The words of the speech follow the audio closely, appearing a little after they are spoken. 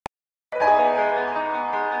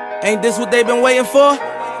Ain't this what they been waiting for?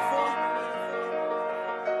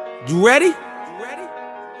 You ready?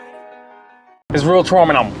 It's Real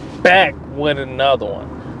Jerome and I'm back with another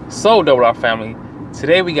one. So Double R family,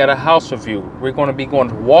 today we got a house review. We're going to be going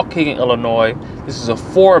to Waukegan, Illinois. This is a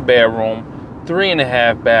 4-bedroom,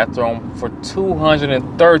 3.5 bathroom for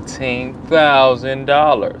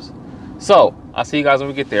 $213,000. So I'll see you guys when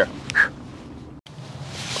we get there.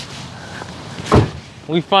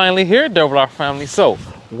 We finally here, Double R family. So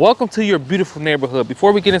welcome to your beautiful neighborhood.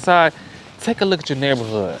 Before we get inside, take a look at your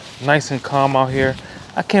neighborhood. Nice and calm out here.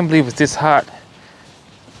 I can't believe it's this hot.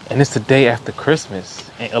 And it's the day after Christmas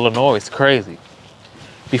in Illinois. It's crazy.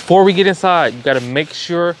 Before we get inside, you got to make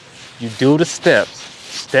sure you do the steps.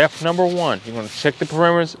 Step number 1, you're going to check the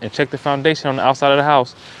perimeters and check the foundation on the outside of the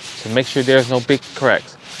house to make sure there's no big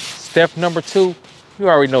cracks. Step number 2, you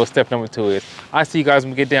already know what step number 2 is. I'll see you guys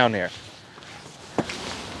when we get down there.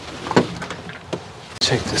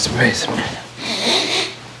 Check this basement.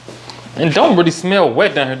 And it don't really smell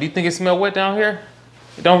wet down here. Do you think it smells wet down here?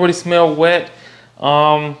 It don't really smell wet.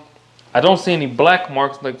 I don't see any black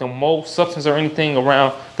marks like the mold substance or anything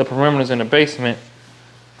around the perimeters in the basement.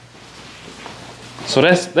 So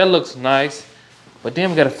that looks nice. But then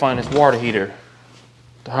we gotta find this water heater.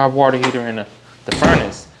 The hot water heater and the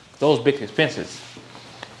furnace. Those big expenses.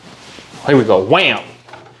 Here we go, wham!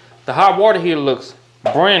 The hot water heater looks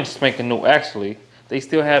brand spanking new actually. They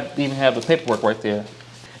still even have the paperwork right there.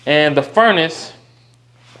 And the furnace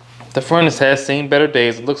has seen better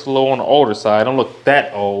days. It looks a little on the older side. It don't look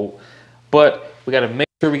that old. But we gotta make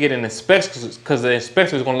sure we get an inspection because the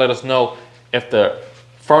inspector is gonna let us know if the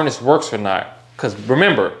furnace works or not. Because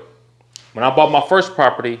remember, when I bought my first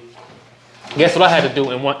property, guess what I had to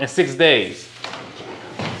do in 6 days?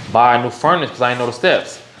 Buy a new furnace because I didn't know the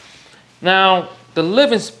steps. Now, the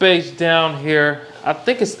living space down here, I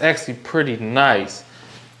think it's actually pretty nice.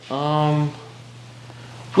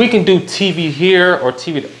 We can do TV here or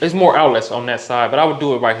TV. There's more outlets on that side, but I would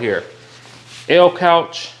do it right here. L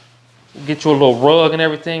couch, get you a little rug and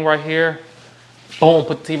everything right here. Boom,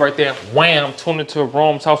 put the TV right there. Wham, tune it to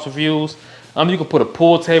Rome's House Reviews. You can put a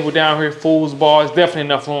pool table down here, foosball. It's definitely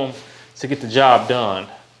enough room to get the job done.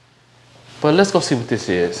 But let's go see what this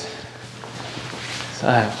is.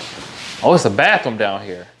 Oh, it's a bathroom down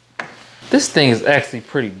here. This thing is actually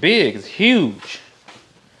pretty big. It's huge.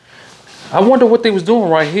 I wonder what they was doing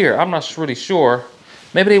right here. I'm not really sure.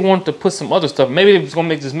 Maybe they wanted to put some other stuff. Maybe they was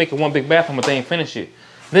gonna just make it one big bathroom, but they ain't finish it.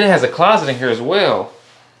 Then it has a closet in here as well.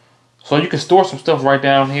 So you can store some stuff right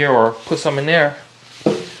down here or put some in there.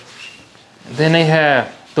 And then they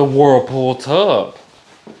have the whirlpool tub.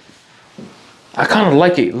 I kind of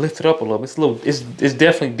like it lifted up a little. It's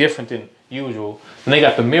definitely different than usual. And they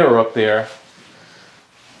got the mirror up there.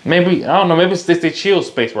 Maybe, I don't know, maybe it's just a chill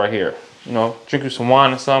space right here. You know, drink you some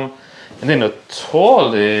wine or something. And then the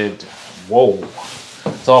toilet, whoa,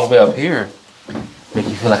 it's all the way up here. Make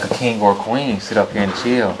you feel like a king or a queen. Sit up here and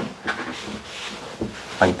chill.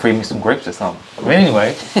 Like pre me some grapes or something. But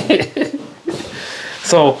anyway,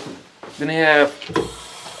 so then they have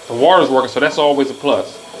the water's working, so that's always a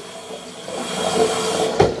plus.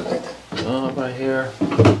 Right here.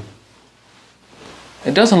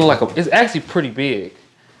 It doesn't look like it's actually pretty big.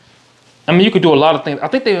 I mean, you could do a lot of things. I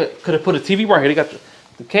think they could have put a TV right here. They got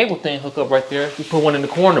the cable thing hooked up right there. You put one in the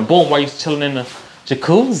corner, boom, while you're chilling in the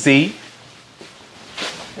jacuzzi.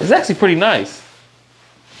 It's actually pretty nice.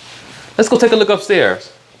 Let's go take a look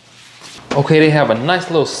upstairs. Okay, they have a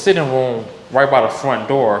nice little sitting room right by the front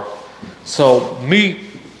door. So I mean,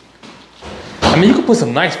 you can put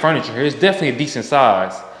some nice furniture here. It's definitely a decent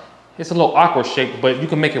size. It's a little awkward shape, but you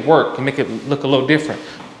can make it work. You can make it look a little different.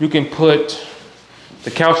 You can put the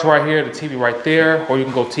couch right here, the TV right there, or you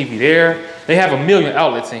can go TV there. They have a million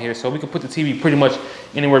outlets in here, so we can put the TV pretty much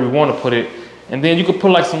anywhere we want to put it. And then you can put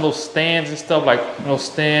like some little stands and stuff, like, you know,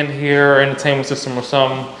 stand here, entertainment system or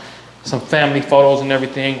something, some family photos and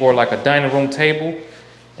everything, or like a dining room table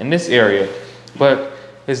in this area. But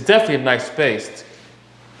it's definitely a nice space.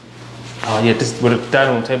 Oh yeah, this is where the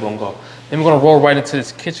dining room table gonna go. Then we're gonna roll right into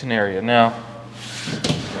this kitchen area. Now,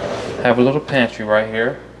 have a little pantry right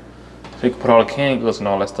here. So you can put all the canned goods and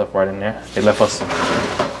all that stuff right in there. They left us some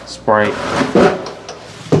Sprite.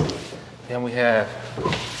 Then we have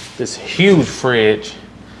this huge fridge.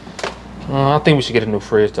 I think we should get a new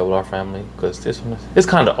fridge though with our family, because this one it's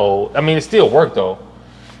kind of old. I mean, it still works though.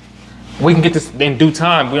 We can get this in due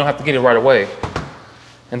time. We don't have to get it right away.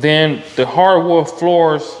 And then the hardwood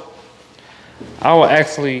floors, I will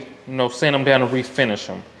actually, you know, sand them down and refinish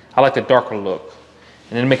them. I like the darker look,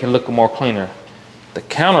 and then make it look more cleaner. The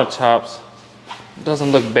countertops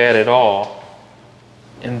doesn't look bad at all.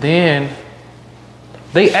 And then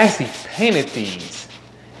They actually painted these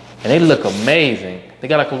and they look amazing. They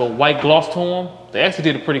got like a little white gloss to them. They actually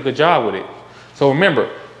did a pretty good job with it. So remember,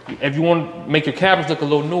 if you want to make your cabinets look a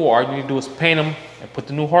little newer, all you need to do is paint them and put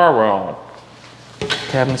the new hardware on.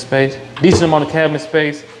 Cabinet space, decent amount of cabinet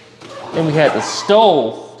space. Then we had the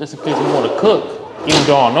stove, just in case you want to cook, even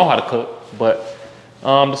though I don't know how to cook. But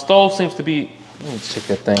the stove seems to be, let me check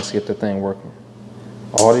that thing, see if that thing working.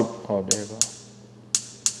 Oh, there you go.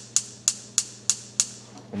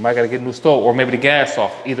 We might gotta get a new stove, or maybe the gas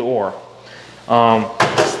off, either or.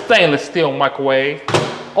 Stainless steel microwave,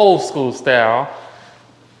 old school style,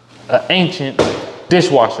 an ancient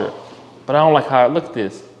dishwasher. But I don't like how it looked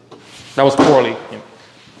this. That was poorly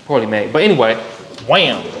made. But anyway,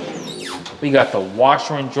 wham. We got the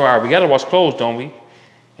washer and dryer. We gotta wash clothes, don't we?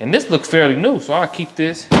 And this looks fairly new, so I'll keep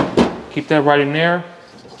this, keep that right in there.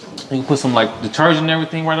 You can put some like detergent and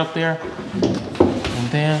everything right up there. And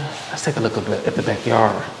then let's take a look at the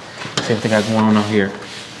backyard. Same thing I got going on out here.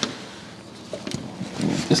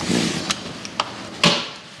 This thing.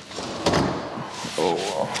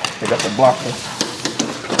 Oh, they got the blocker.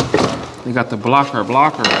 They got the blocker.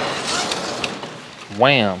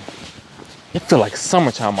 Wham. It feels like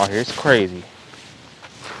summertime out here. It's crazy.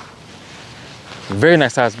 Very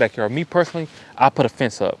nice size backyard. Me personally, I put a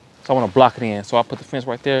fence up. So I want to block it in. So I put the fence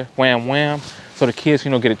right there. Wham, wham. So the kids,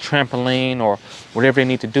 you know, get a trampoline or whatever they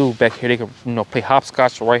need to do back here. They can, you know, play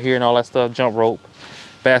hopscotch right here and all that stuff. Jump rope,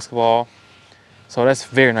 basketball. So that's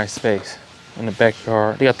very nice space in the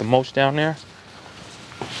backyard. They got the mulch down there.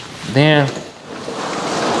 Then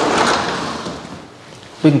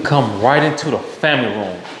we can come right into the family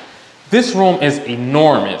room. This room is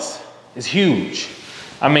enormous. It's huge.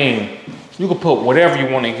 I mean, you can put whatever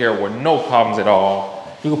you want in here with no problems at all.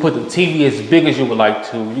 You can put the TV as big as you would like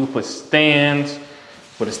to. You can put stands,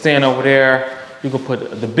 put a stand over there. You can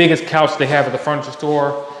put the biggest couch they have at the furniture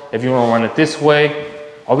store. If you want to run it this way,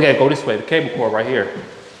 oh, we gotta go this way, the cable cord right here.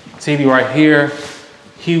 TV right here,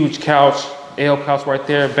 huge couch, L couch right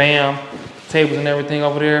there, bam. Tables and everything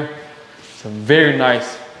over there. It's a very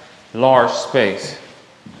nice, large space.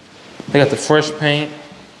 They got the fresh paint.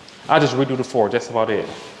 I'll just redo the floor, that's about it.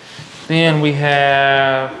 Then we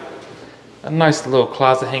have a nice little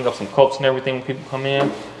closet, hang up some coats and everything when people come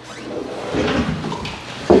in.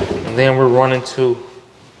 And then we're running to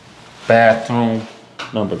bathroom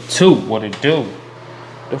number 2. What it do?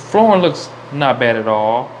 The floor looks not bad at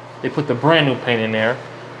all. They put the brand new paint in there.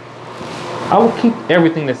 I will keep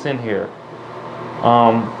everything that's in here.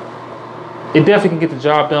 It definitely can get the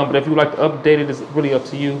job done, but if you would like to update it, it's really up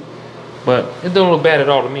to you. But it don't look bad at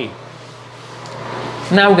all to me.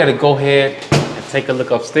 Now we gotta go ahead and take a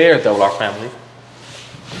look upstairs though with our family.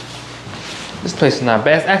 This place is not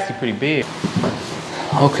bad, it's actually pretty big.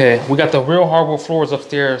 Okay, we got the real hardwood floors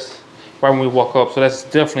upstairs right when we walk up, so that's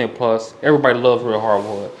definitely a plus. Everybody loves real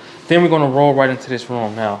hardwood. Then we're gonna roll right into this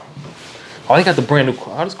room now. Oh, they got the brand new,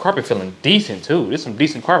 oh, this carpet feeling decent too. There's some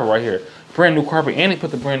decent carpet right here. Brand new carpet, and they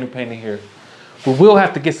put the brand new paint in here. We will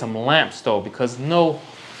have to get some lamps though, because no,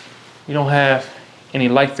 you don't have any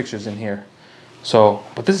light fixtures in here. So,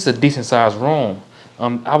 but this is a decent sized room.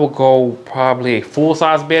 I will go probably a full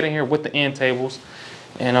size bed in here with the end tables,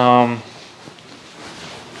 and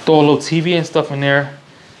throw a little TV and stuff in there.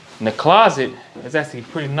 And the closet is actually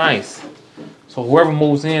pretty nice. So whoever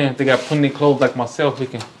moves in, if they got plenty of clothes like myself, we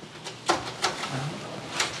can.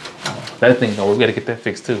 That thing though, we gotta get that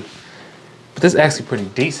fixed too. But this is actually pretty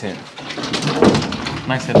decent.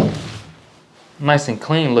 Nice and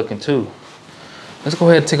clean looking too. Let's go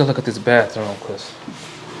ahead and take a look at this bathroom, cause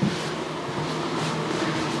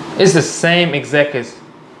it's the same exact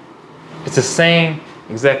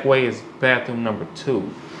way as bathroom number 2,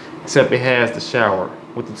 except it has the shower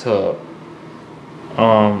with the tub.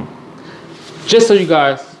 Just so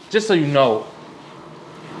you know,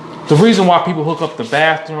 the reason why people hook up the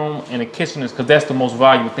bathroom and the kitchen is because that's the most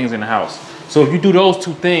valuable things in the house. So if you do those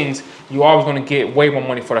 2 things, you're always going to get way more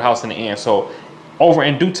money for the house in the end. So over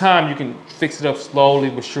in due time, you can fix it up slowly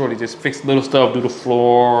but surely. Just fix little stuff, do the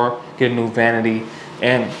floor, get a new vanity.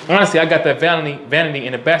 And honestly, I got that vanity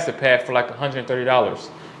in a basket pad for like $130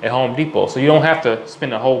 at Home Depot. So you don't have to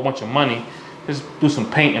spend a whole bunch of money. Just do some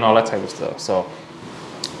paint and all that type of stuff. So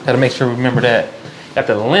gotta make sure we remember that. Got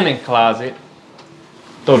the linen closet.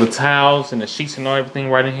 Throw the towels and the sheets and everything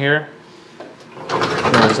right in here.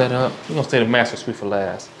 Close that up. We're gonna stay the master suite for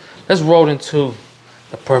last. Let's roll into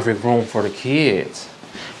the perfect room for the kids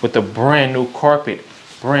with the brand new carpet,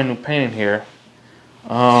 brand new paint in here.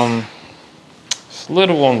 It's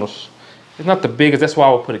little on the, it's not the biggest. That's why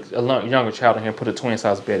I would put a younger child in here. Put a twin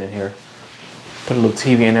size bed in here. Put a little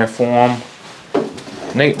TV in there for them.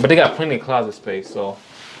 But they got plenty of closet space, so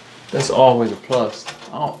that's always a plus.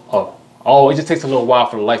 Oh, it just takes a little while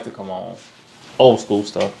for the lights to come on. Old school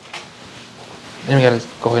stuff. Then we gotta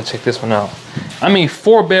go ahead and check this one out. I mean,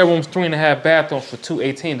 4 bedrooms, 3.5 bathrooms for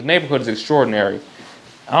 $218. The neighborhood is extraordinary.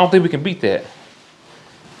 I don't think we can beat that.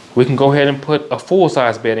 We can go ahead and put a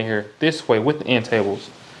full-size bed in here this way with the end tables.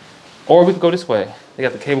 Or we can go this way. They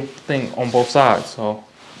got the cable thing on both sides, so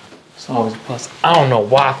it's always a plus. I don't know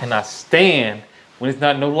why I cannot stand when there's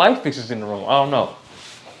not no light fixtures in the room. I don't know.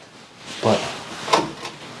 But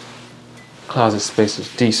closet space is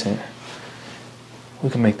decent. We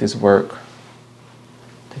can make this work.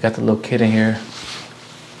 They got the little kid in here.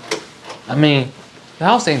 I mean, the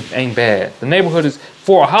house ain't bad. The neighborhood is,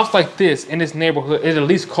 for a house like this in this neighborhood, it at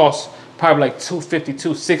least costs probably like $250,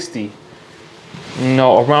 $260. You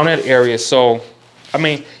know, around that area. So, I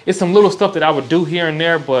mean, it's some little stuff that I would do here and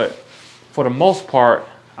there, but for the most part,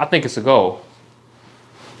 I think it's a go.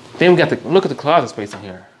 Then we got the, look at the closet space in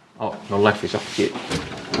here. Oh, no light fixture, I forget.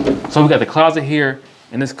 So we got the closet here,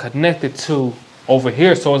 and it's connected to over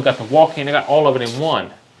here. So it's got the walk-in, they got all of it in one.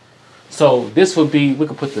 So this would be, we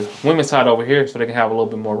could put the women's side over here so they can have a little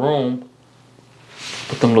bit more room.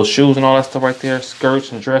 Put them little shoes and all that stuff right there,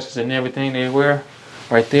 skirts and dresses and everything they wear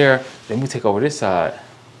right there. Then we take over this side.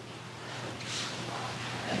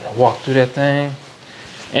 And walk through that thing.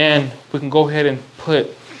 And we can go ahead and put,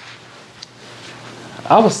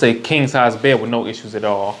 I would say king size bed with no issues at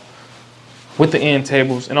all. With the end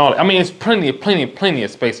tables and all that. I mean, it's plenty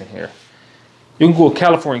of space in here. You can go a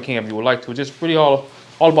California king if you would like to. Just really all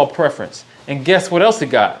about preference. And guess what else it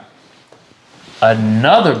got?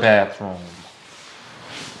 Another bathroom.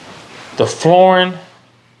 The flooring,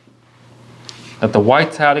 got the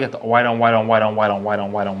white tile. They got the white on white on white on white on white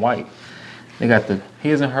on white on white. They got the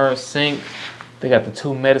his and her sink. They got the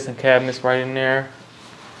 2 medicine cabinets right in there.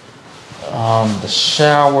 The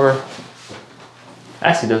shower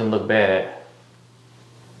actually doesn't look bad.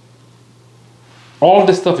 All of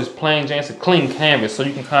this stuff is plain Jane. It's a clean canvas, so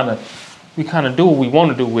you can we kind of do what we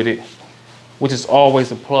want to do with it, which is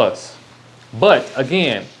always a plus. But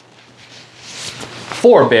again,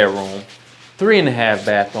 4 bedroom, 3.5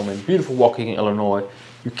 bathroom in beautiful Waukegan, Illinois.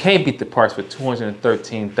 You can't beat the price for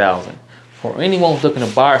 $213,000. For anyone who's looking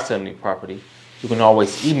to buy or sell any property, you can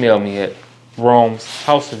always email me at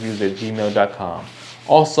ROMESHOUSEREVIEWS@gmail.com.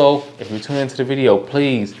 Also, if you tune into the video,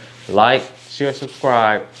 please like, share,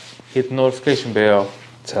 subscribe, hit the notification bell,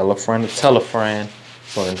 tell a friend to tell a friend,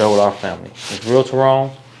 so to know with our family. It's real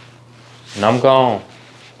Jerome, and I'm gone.